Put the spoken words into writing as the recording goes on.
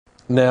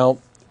Now,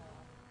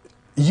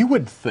 you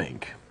would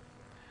think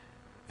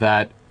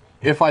that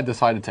if I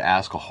decided to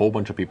ask a whole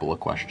bunch of people a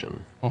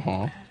question,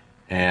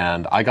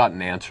 and I got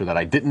an answer that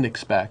I didn't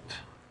expect,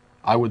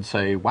 I would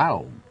say,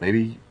 wow,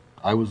 maybe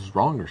I was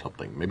wrong or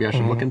something. Maybe I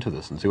should look into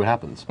this and see what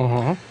happens.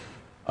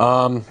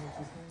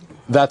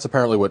 That's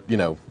apparently what,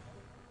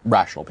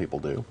 rational people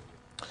do.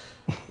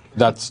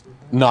 That's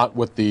not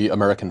what the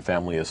American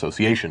Family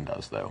Association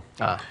does, though.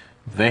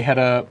 They had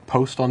a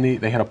poll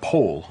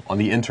on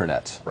the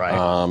internet,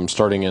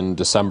 starting in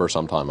December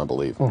sometime, I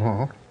believe,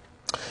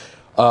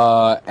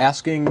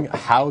 asking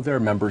how their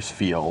members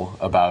feel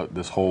about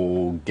this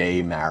whole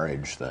gay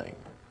marriage thing.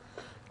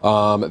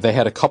 They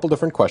had a couple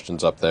different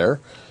questions up there,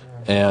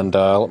 and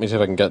let me see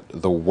if I can get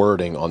the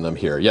wording on them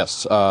here.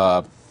 Yes,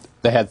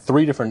 they had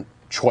 3 different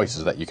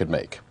choices that you could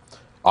make.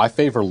 I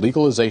favor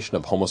legalization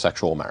of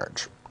homosexual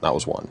marriage. That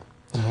was one.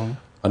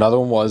 Another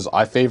one was,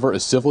 I favor a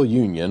civil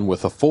union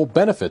with the full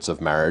benefits of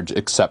marriage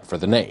except for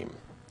the name.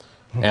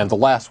 And the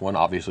last one,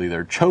 obviously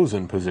their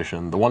chosen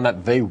position, the one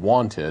that they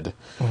wanted,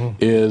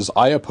 is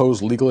I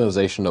oppose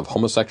legalization of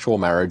homosexual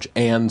marriage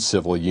and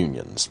civil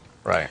unions.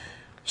 Right.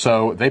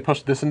 So they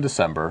pushed this in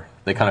December.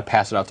 They kind of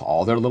pass it out to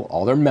all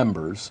their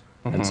members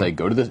and say,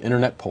 go to this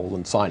internet poll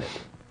and sign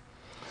it.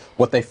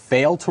 What they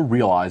fail to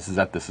realize is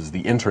that this is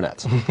the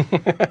internet.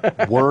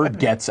 Word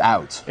gets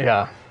out.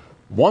 Yeah.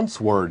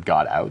 Once word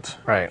got out,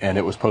 and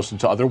it was posted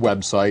to other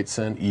websites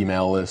and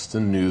email lists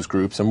and news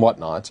groups and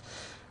whatnot,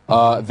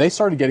 they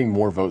started getting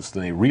more votes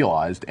than they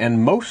realized,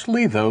 and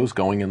mostly those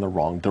going in the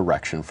wrong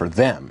direction for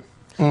them.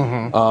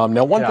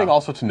 Now, one thing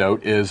also to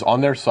note is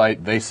on their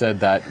site, they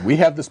said that we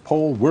have this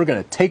poll, we're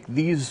going to take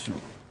these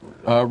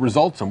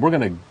results and we're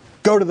going to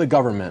go to the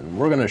government and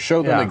we're going to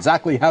show them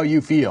exactly how you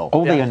feel.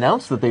 Oh, they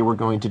announced that they were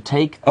going to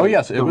take the,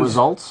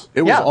 results?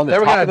 It was on the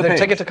top of the page.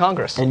 Take it to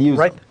Congress. And use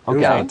it. It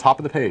was on the top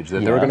of the page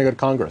that they were going to go to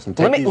Congress and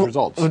take these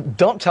results.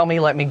 Don't tell me,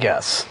 let me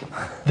guess.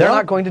 They're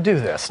not going to do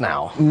this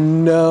now.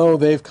 No,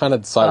 they've kind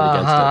of decided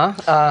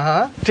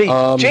against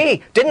it.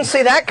 Gee, didn't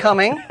see that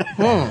coming.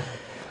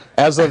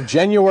 As of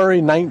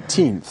January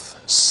 19th,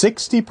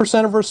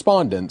 60% of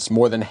respondents,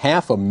 more than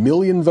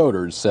 500,000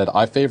 voters, said,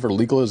 I favor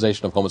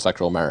legalization of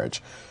homosexual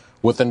marriage,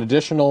 with an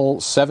additional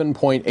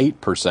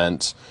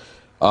 7.8%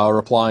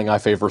 replying, I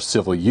favor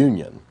civil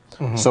union.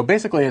 So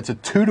basically, it's a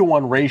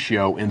 2-to-1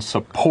 ratio in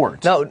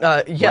support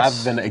rather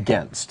than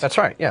against. That's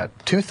right,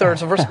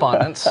 2/3 of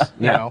respondents,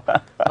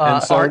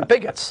 are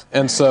bigots.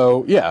 And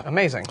so,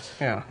 Amazing,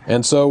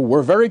 And so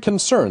we're very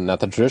concerned that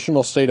the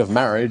traditional state of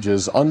marriage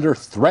is under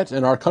threat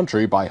in our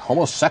country by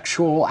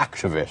homosexual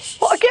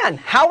activists. Well, again,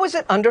 how is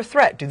it under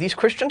threat? Do these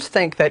Christians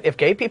think that if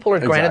gay people are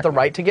granted the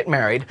right to get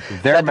married,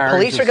 that the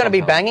police are going to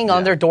be banging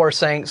on their door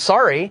saying,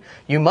 sorry,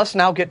 you must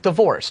now get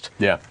divorced?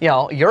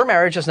 Your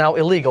marriage is now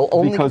illegal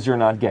only because you're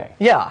not gay.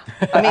 Yeah.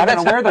 I mean, I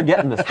don't know where they're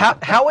getting this from.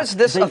 How is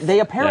this...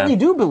 They apparently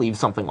do believe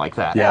something like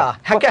that.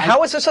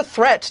 How is this a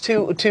threat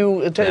to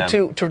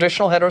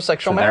traditional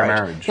heterosexual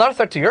marriage? It's not a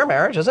threat to your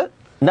marriage, is it?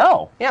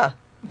 No. Yeah.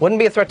 Wouldn't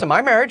be a threat to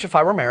my marriage if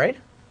I were married.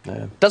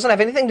 Doesn't have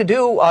anything to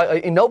do,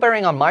 no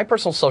bearing on my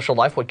personal social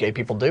life, what gay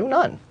people do,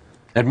 none.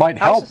 It might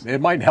help.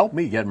 It might help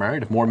me get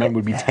married if more men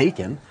would be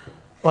taken.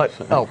 What?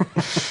 Oh.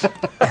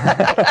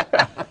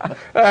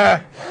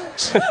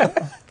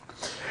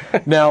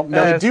 Now,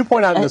 they do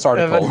point out in this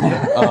article,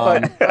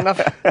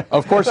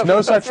 of course,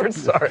 no such.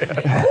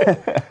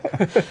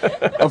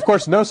 Of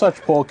course, no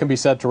such poll can be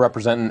said to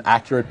represent an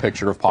accurate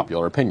picture of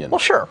popular opinion. Well,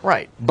 sure,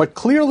 right. But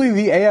clearly,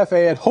 the AFA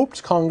had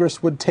hoped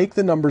Congress would take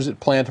the numbers it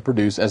planned to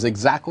produce as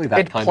exactly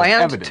that kind of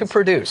evidence. It planned to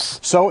produce.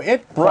 So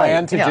it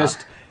planned to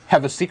just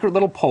have a secret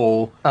little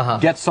poll,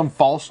 get some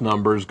false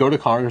numbers, go to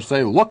Congress,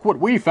 say, look what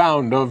we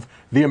found of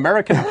the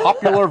American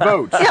popular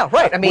vote. Yeah,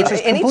 right. I mean, which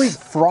is complete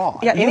fraud.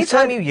 Yeah,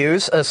 anytime you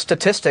use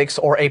statistics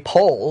or a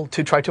poll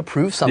to try to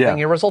prove something,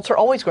 your results are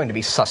always going to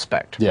be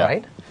suspect,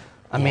 right?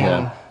 I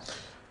mean...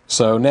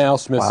 So now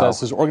Smith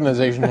says his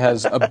organization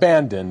has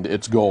abandoned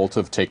its goal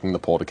of taking the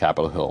poll to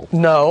Capitol Hill.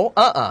 No,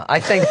 I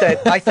think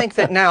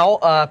that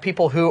now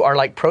people who are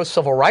like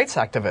pro-civil rights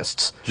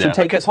activists should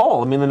take the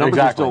poll. I mean, the numbers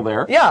are still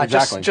there. Yeah,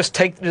 just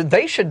take.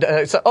 They should.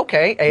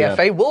 Okay,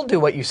 AFA will do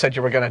what you said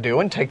you were going to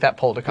do and take that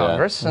poll to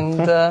Congress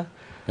and.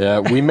 Yeah,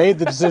 we made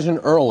the decision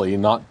early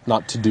not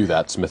to do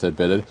that, Smith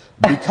admitted,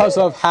 because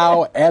of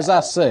how, as I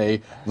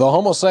say, the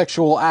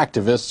homosexual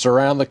activists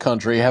around the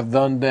country have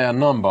done their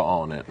number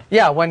on it.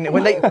 Yeah, when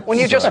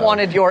you just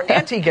wanted your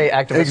anti-gay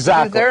activists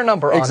to do their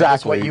number on it,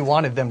 that's what you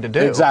wanted them to do.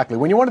 Exactly.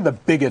 When you wanted the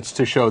bigots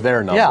to show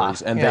their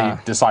numbers, and they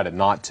decided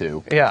not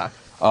to. Yeah.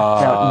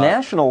 Now,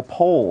 national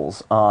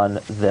polls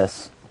on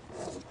this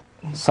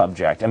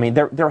subject, I mean,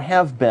 there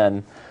have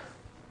been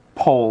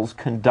polls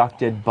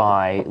conducted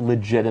by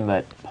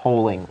legitimate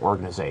polling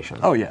organizations.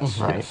 Oh, yes.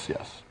 Right?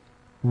 Yes.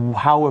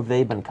 How have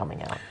they been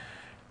coming out?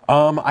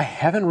 I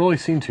haven't really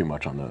seen too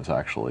much on those,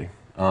 actually.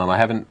 I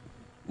haven't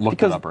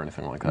looked it up or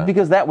anything like that.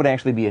 Because that would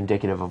actually be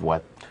indicative of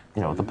what,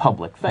 the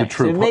public thinks.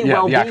 It may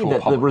well be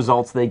that the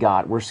results they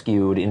got were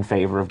skewed in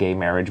favor of gay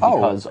marriage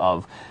because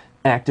of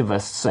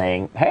activists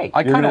saying, hey,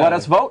 you're going to let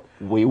us vote?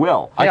 We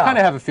will. I kind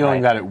of have a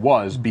feeling that it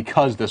was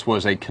because this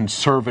was a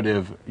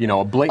conservative,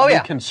 a blatantly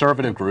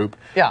conservative group.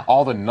 Yeah.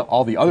 All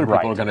the other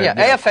people are going to. Yeah,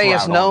 AFA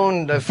is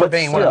known for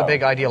being one of the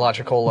big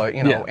ideological,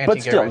 anti-gay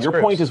But still, rights your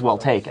groups. point is well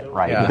taken,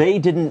 right? Yeah. They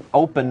didn't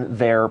open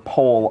their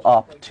poll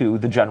up to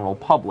the general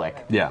public,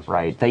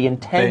 right? They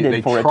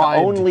intended for it to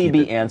only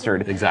be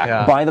answered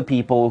by the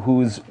people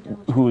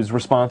whose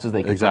responses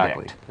they could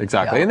predict.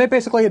 Exactly, and they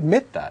basically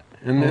admit that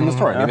in the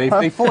story. I mean,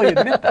 they fully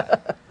admit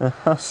that.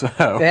 So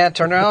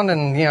turn around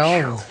and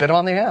bit them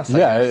on the ass.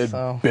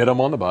 Bit them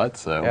on the butt.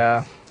 So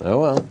yeah. Oh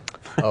well.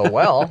 Oh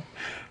well.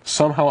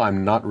 Somehow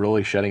I'm not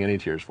really shedding any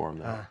tears for him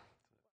now.